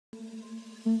Higher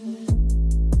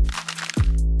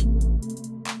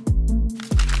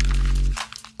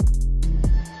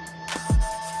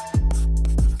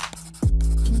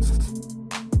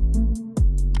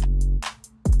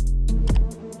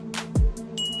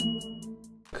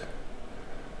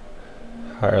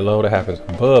low that happens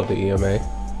above the EMA.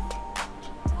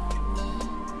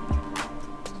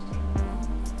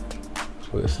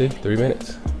 We'll see, 3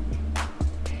 minutes.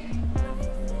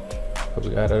 But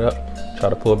we got it up. Try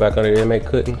to pull back under the EMA,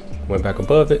 couldn't. Went back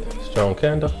above it, strong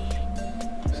candle.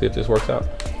 See if this works out.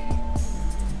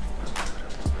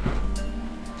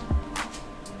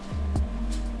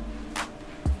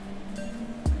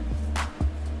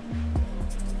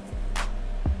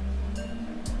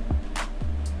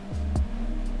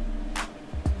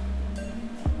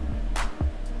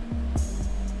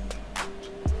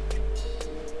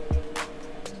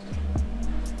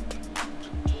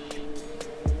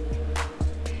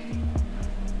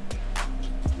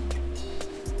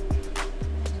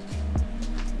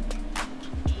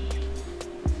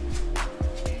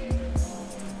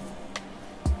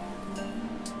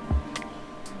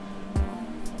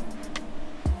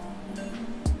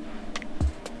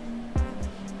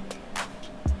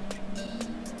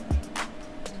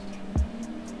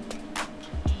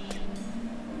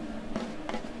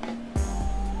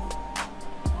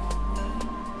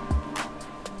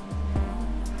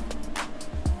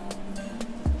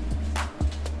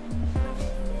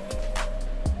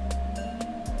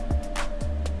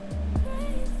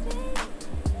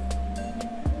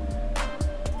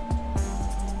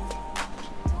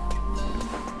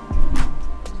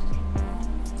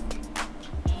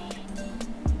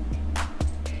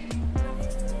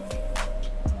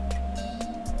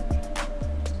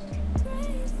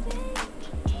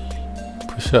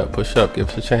 Push up, give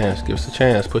us a chance,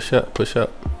 push up, give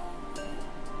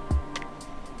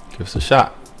us a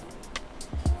shot,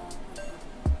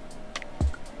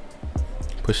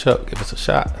 push up, give us a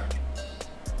shot,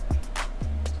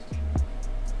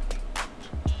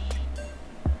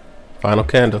 final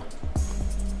candle,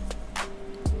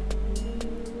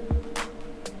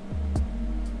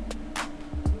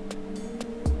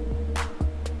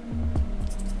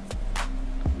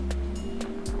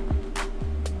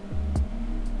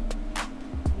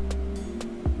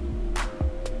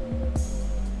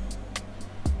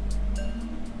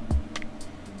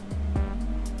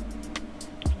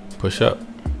 push up,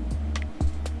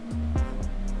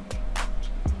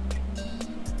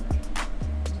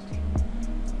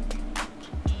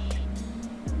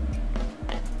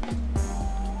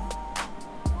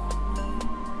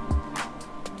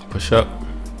 push up,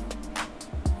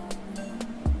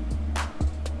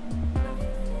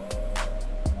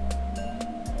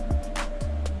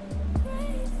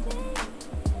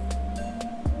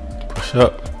 push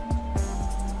up,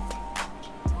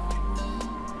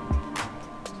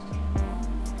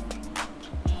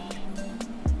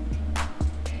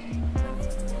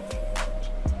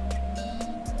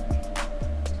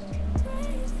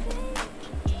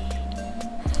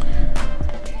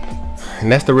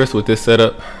 and that's the risk with this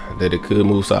setup, that it could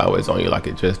move sideways on you like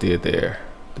it just did there.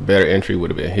 The better entry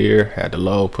would have been here, had the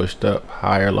low pushed up,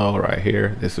 higher low right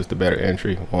here. This is the better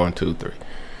entry, 1, 2, 3.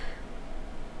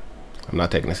 I'm not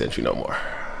taking this entry no more.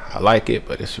 I like it,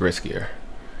 but it's riskier.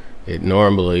 It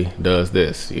normally does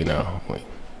this, you know,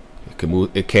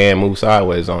 it can move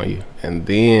sideways on you, and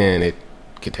then it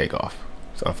can take off.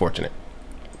 It's unfortunate.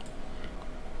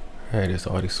 All right, it's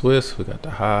already Swiss. We got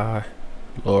the high,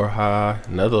 lower high,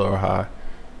 another lower high.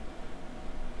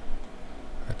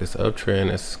 Like this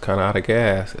uptrend is kind of out of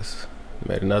gas. It's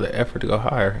made another effort to go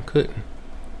higher and couldn't.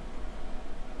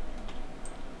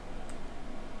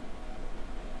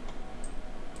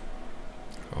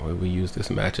 We use this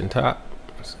matching top.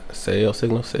 Sell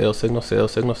signal, sell signal, sell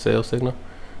signal, sell signal.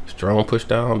 Strong push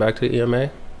down back to the EMA.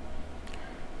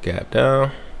 Gap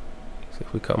down. See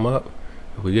if we come up.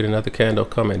 If we get another candle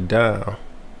coming down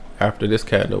after this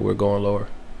candle, we're going lower.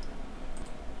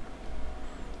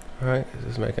 All right,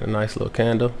 this is making a nice little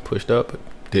candle. Pushed up, but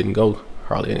didn't go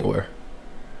hardly anywhere.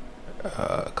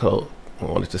 Close. We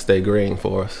want it to stay green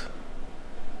for us.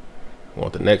 We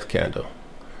want the next candle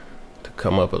to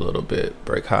come up a little bit,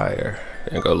 break higher,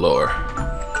 and go lower.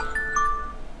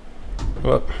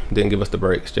 Well, didn't give us the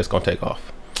breaks, just gonna take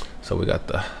off. So we got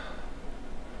the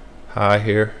high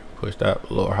here, pushed up,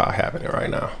 lower high happening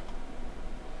right now.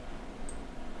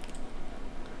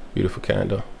 Beautiful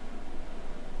candle.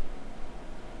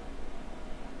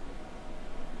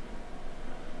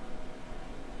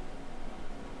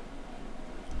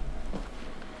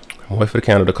 Wait for the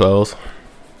candle to close.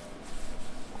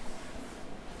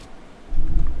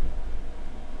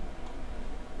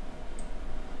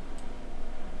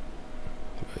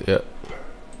 Yep.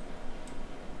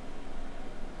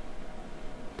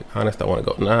 To be honest, I want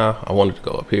to go now. I wanted to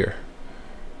go up here.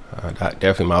 I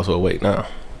definitely might as well wait now.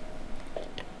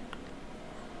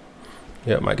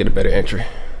 Yep, might get a better entry.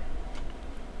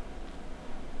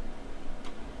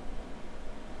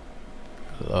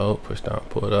 Low, push down,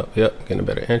 pull it up. Yep, getting a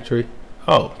better entry.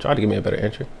 Oh, try to give me a better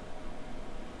entry.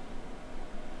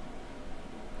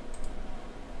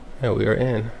 And we are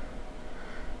in.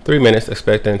 3 minutes,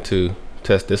 expecting to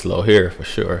test this low here for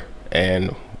sure.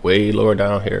 And way lower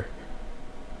down here.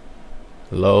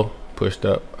 Low, pushed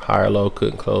up, higher low,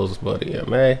 couldn't close but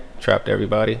EMA. Trapped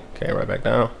everybody, came right back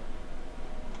down.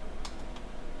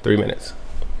 3 minutes.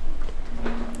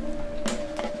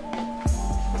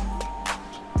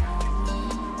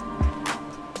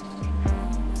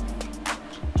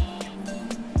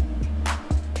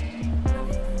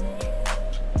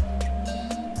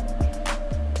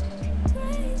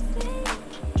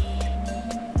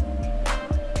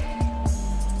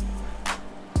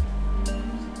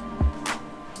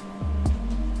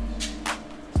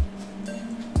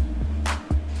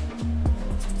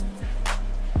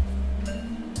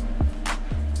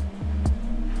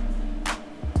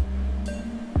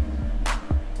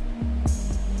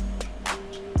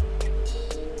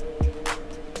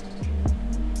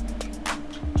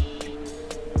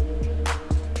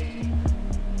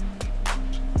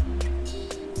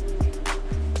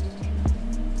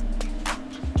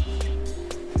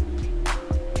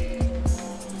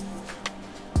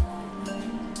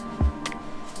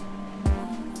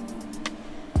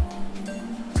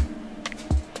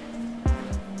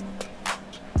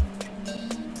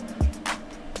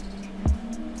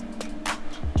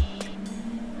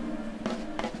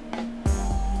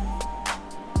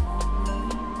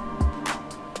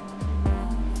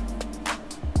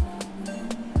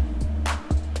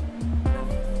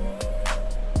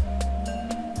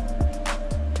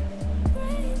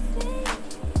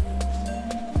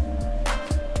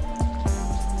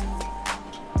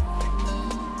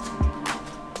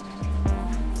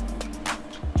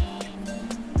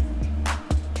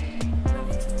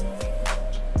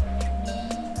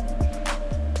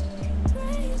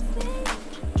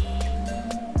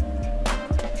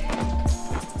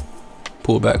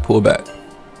 Pull back, pull back.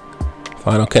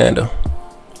 Final candle.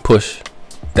 Push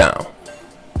down.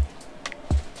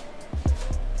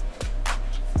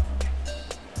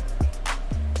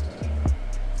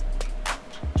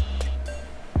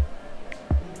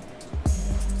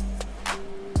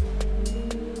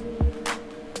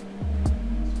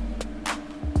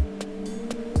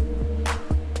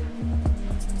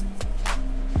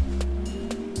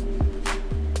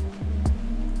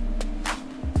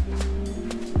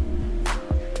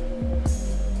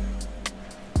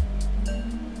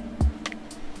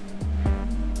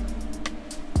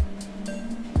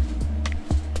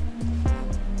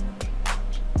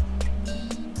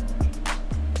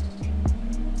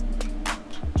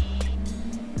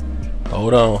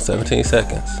 Hold on, 17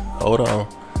 seconds. Hold on.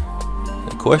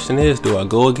 The question is, do I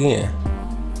go again?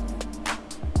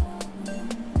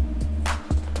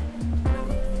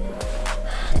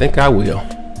 I think I will.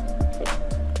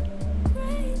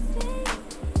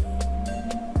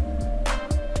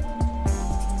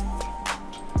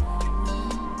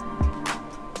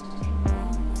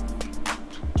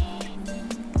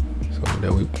 So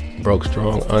then we broke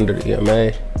strong under the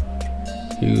EMA.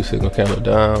 Huge signal candle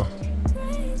down.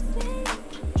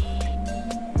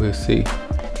 We'll see.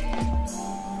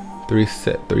 3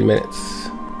 minutes.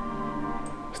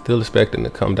 Still expecting to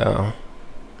come down.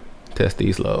 Test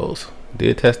these lows.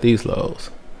 Did test these lows.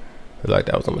 Looks like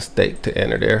that was a mistake to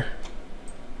enter there.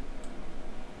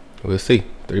 We'll see.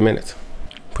 3 minutes.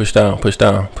 Push down, push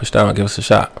down, push down. Give us a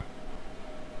shot.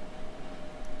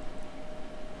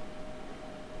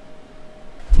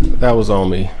 That was on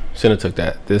me. Shouldn't have took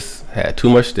that. This had too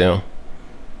much stem.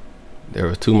 There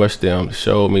was too much stem to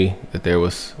show me that there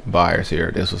was buyers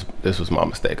here. This was my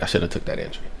mistake. I should have took that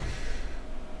entry.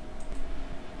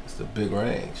 It's a big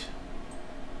range.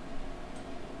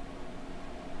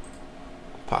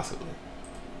 Possibly.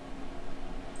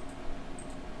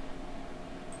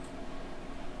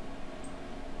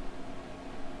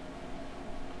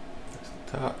 That's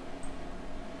the top.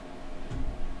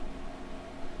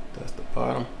 That's the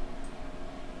bottom.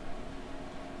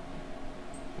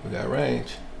 We got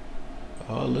range.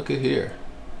 Oh, look at here.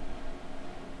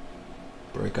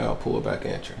 Breakout, pullback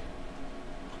entry.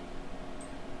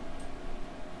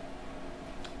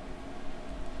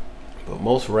 But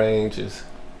most ranges,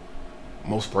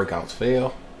 most breakouts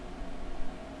fail.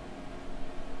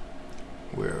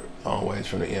 We're a long ways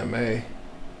from the EMA.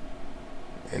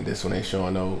 And this one ain't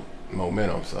showing no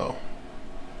momentum, so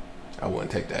I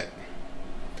wouldn't take that.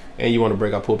 And you want a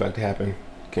breakout pullback to happen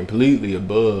completely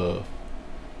above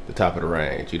the top of the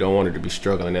range. You don't want it to be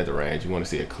struggling at the range. You want to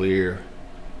see a clear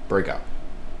breakout.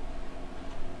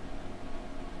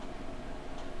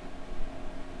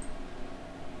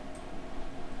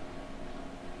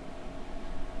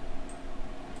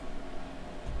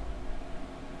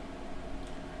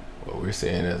 What we're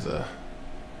seeing is a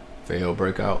failed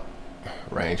breakout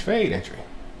range fade entry.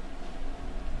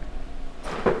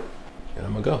 And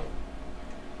I'm gonna go.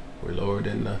 We're lower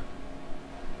than the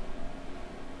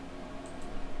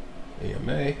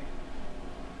EMA.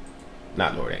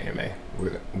 Not lower than EMA.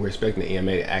 We're expecting the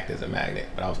EMA to act as a magnet,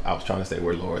 but I was trying to say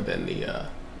we're lower than the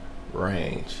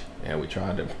range, and we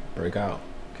tried to break out.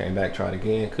 Came back, tried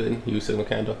again, couldn't. Use signal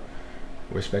candle.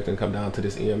 We're expecting to come down to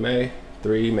this EMA.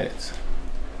 3 minutes.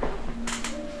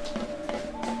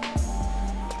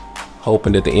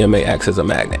 Hoping that the EMA acts as a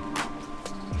magnet.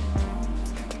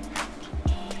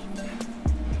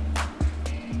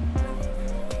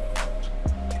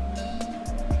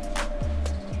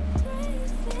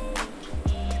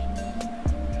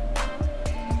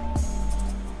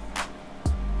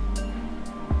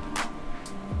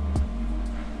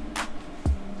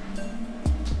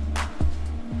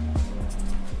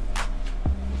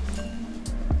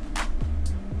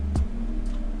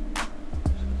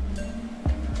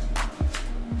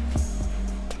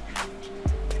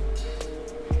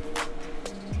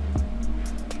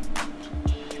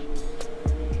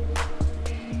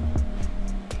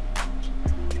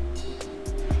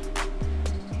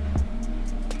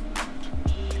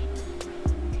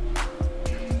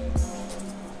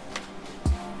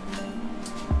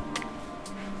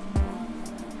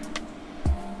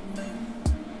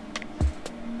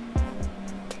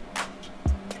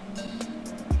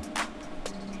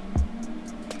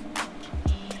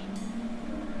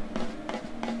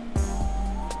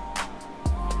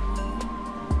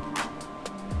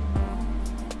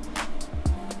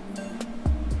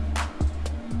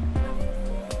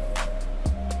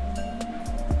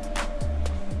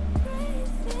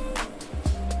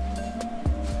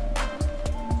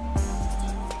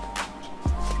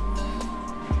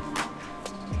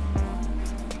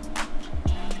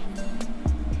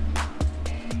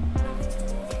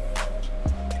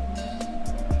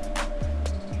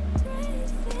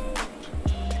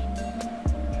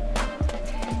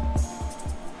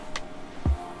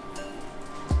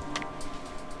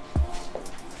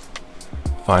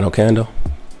 Final candle.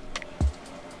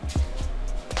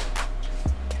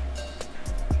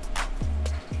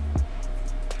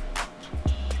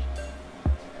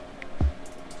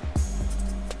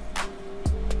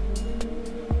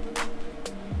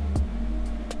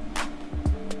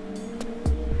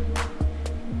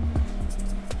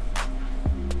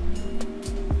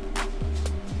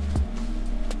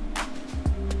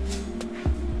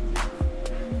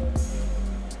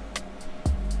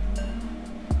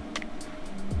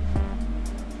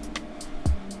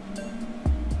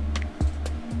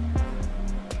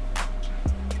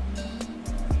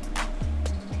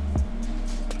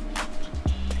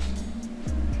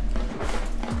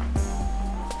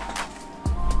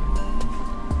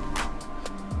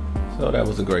 So that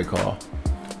was a great call.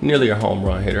 Nearly a home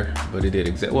run hitter, but it did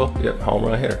home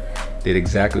run hitter. Did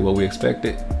exactly what we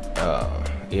expected.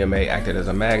 EMA acted as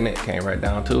a magnet, came right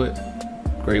down to it.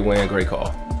 Great win, great call.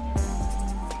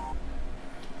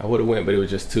 I would have went, but it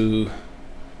was just too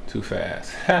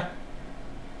fast.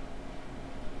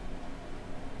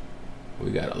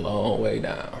 We got a long way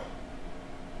down.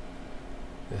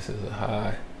 This is a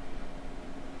high,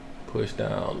 push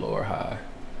down, lower high.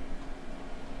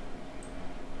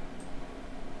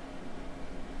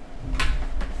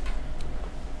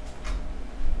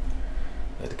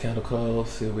 Let the candle close,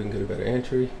 see if we can get a better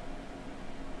entry.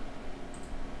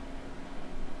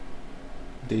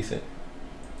 Decent.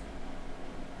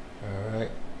 All right,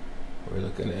 we're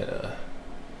looking at a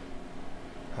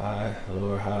high,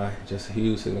 lower high, just a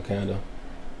huge signal candle.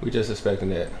 We're just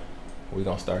expecting that we're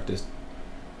gonna start this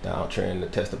downtrend to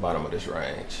test the bottom of this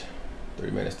range. 3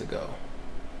 minutes to go.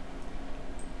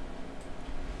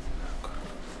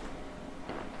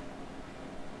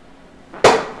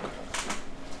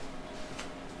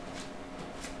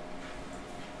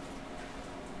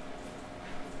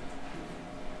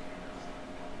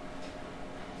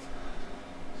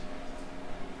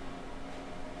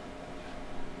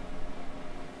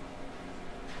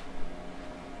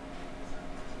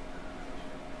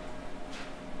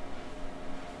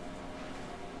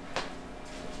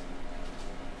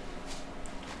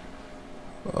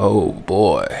 Oh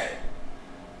boy,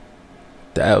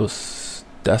 that's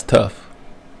tough.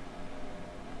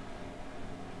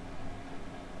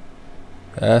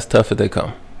 As tough as they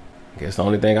come. I guess the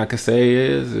only thing I could say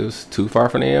is it was too far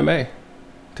from the EMA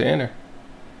to enter.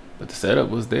 But the setup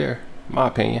was there, in my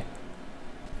opinion.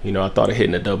 You know, I thought of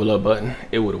hitting the double up button.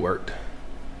 It would have worked.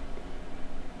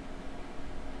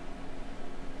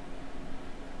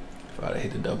 If I'd have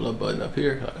hit the double up button up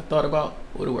here, like I thought about,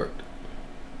 would have worked.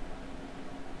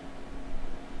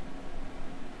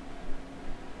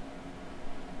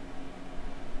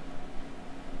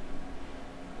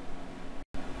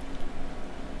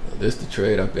 This is the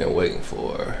trade I've been waiting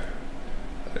for.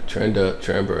 A trend up,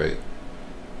 trend break,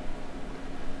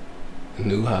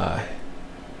 new high.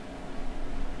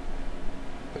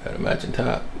 We got a matching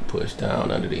top, push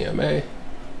down under the EMA.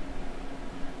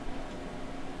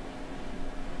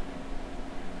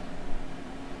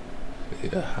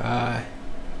 Need a high,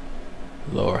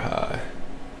 lower high,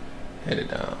 headed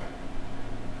down.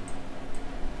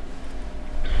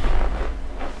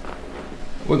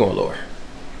 We're going lower.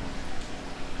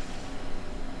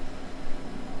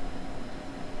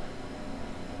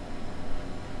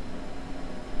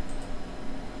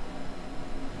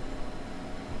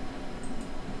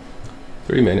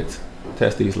 Three minutes.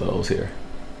 Test these lows here.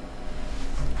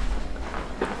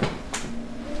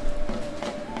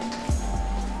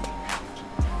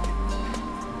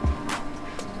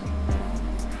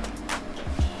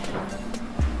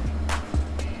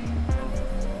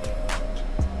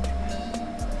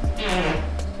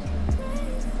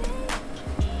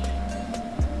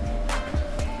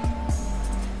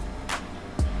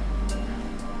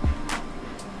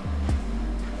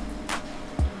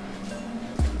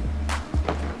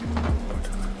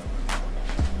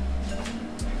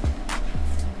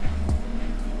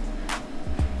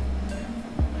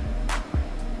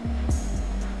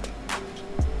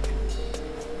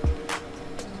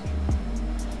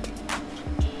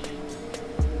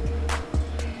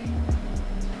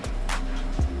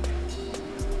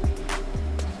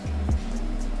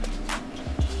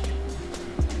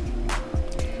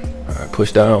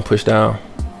 Push down, push down.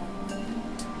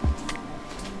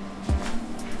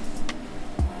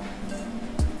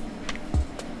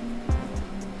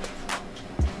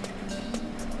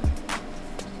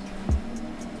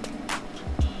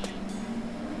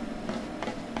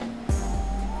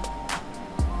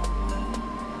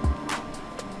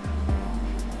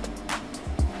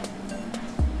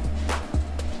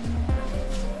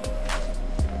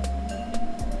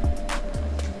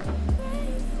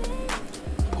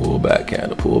 Pull back,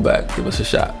 candle, pull back, give us a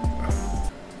shot.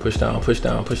 Push down, push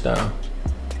down, push down.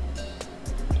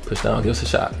 Push down, give us a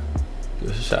shot. Give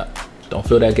us a shot. Don't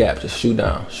fill that gap, just shoot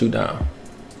down, shoot down.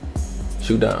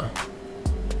 Shoot down.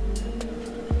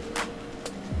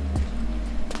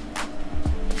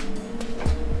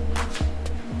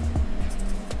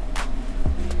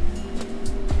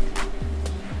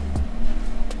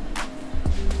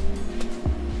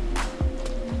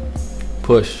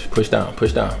 Push, push down,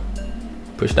 push down.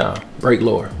 Push down, break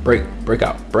lower, break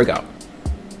out, break out.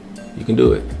 You can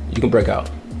do it. You can break out,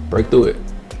 break through it,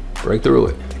 break through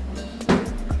it,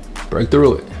 break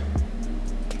through it,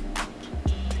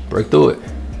 break through it.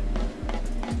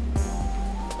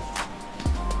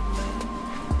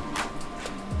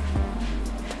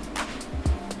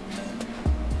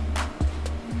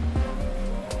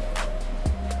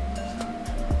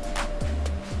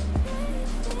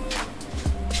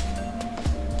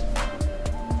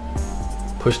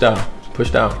 Push down, push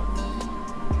down,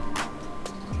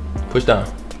 push down.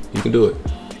 You can do it.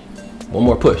 One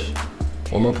more push,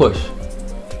 one more push.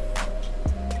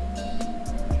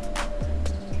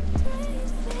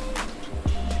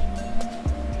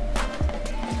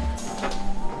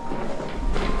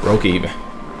 Broke even.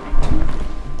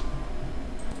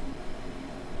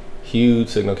 Huge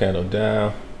signal candle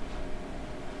down.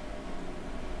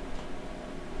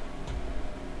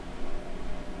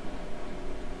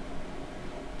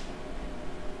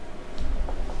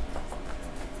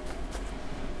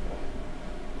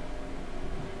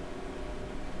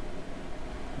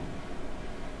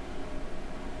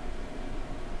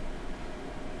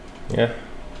 Yeah.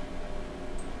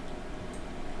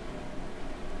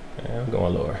 Yeah, I'm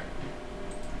going lower.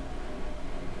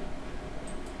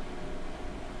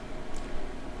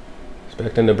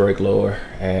 Expecting to break lower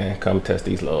and come test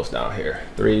these lows down here.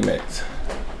 3 minutes.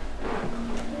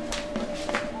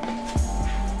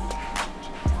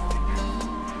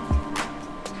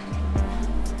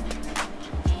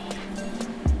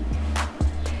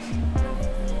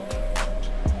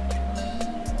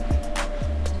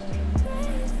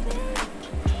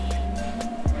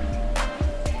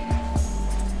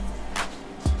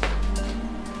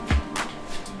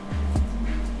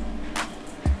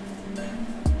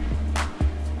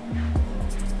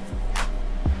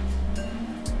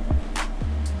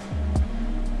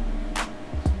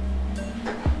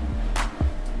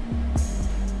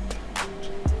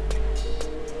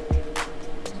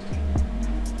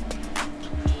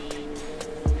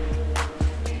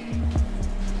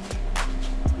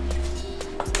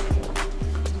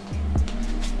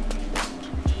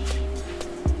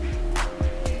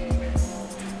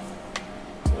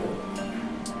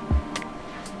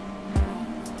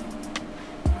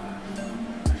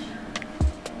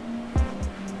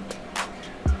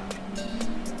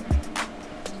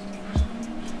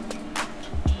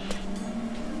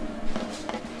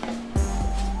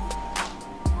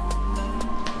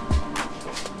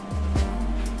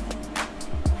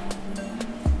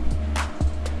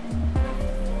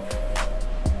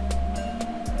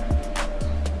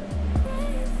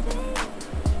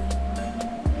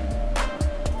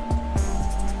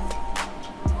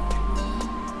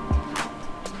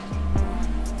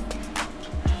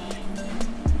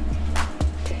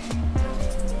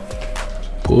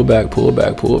 Pull back, pull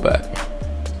back, pull back.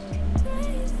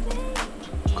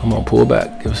 Come on, pull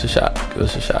back. Give us a shot. Give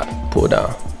us a shot. Pull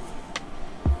down.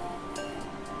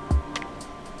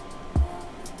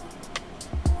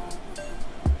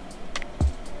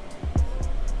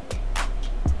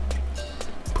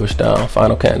 Push down.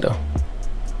 Final candle.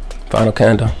 Final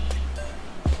candle.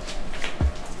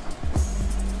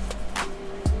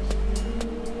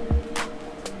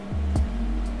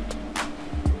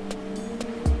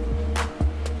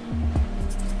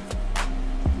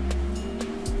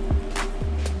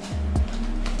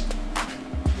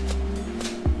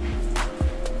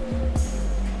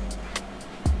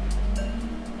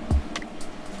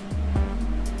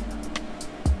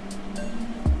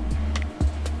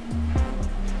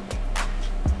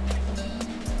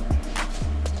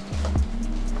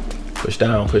 Push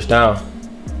down, push down.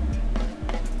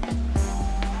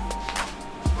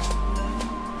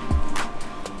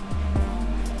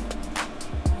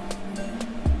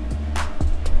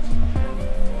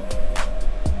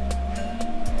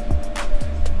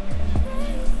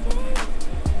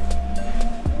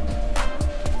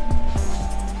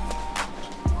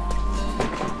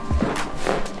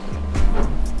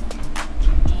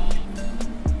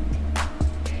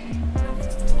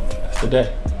 That's the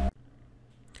day.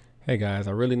 Hey guys,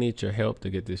 I really need your help to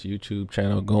get this YouTube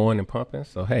channel going and pumping.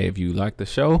 So hey, if you like the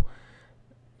show,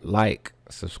 like,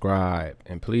 subscribe,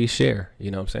 and please share.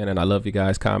 You know what I'm saying? And I love you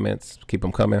guys' comments. Keep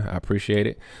them coming. I appreciate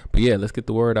it. But yeah, let's get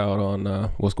the word out on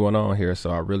what's going on here. So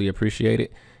I really appreciate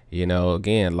it. You know,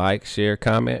 again, like, share,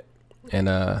 comment, and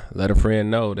let a friend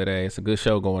know that hey, it's a good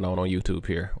show going on YouTube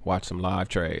here. Watch some live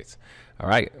trades. All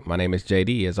right, my name is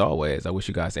JD. As always, I wish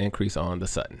you guys increase on the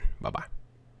Sutton. Bye-bye.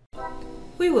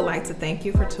 We would like to thank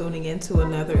you for tuning in to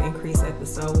another Increase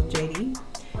episode with JD.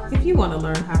 If you want to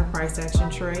learn how to price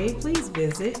action trade, please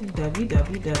visit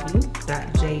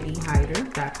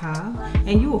www.jdhyder.com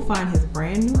and you will find his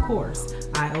brand new course,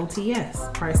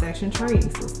 IOTS, Price Action Trading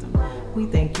System. We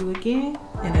thank you again,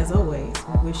 and as always,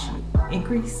 we wish you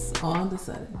increase on the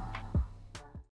Sutton.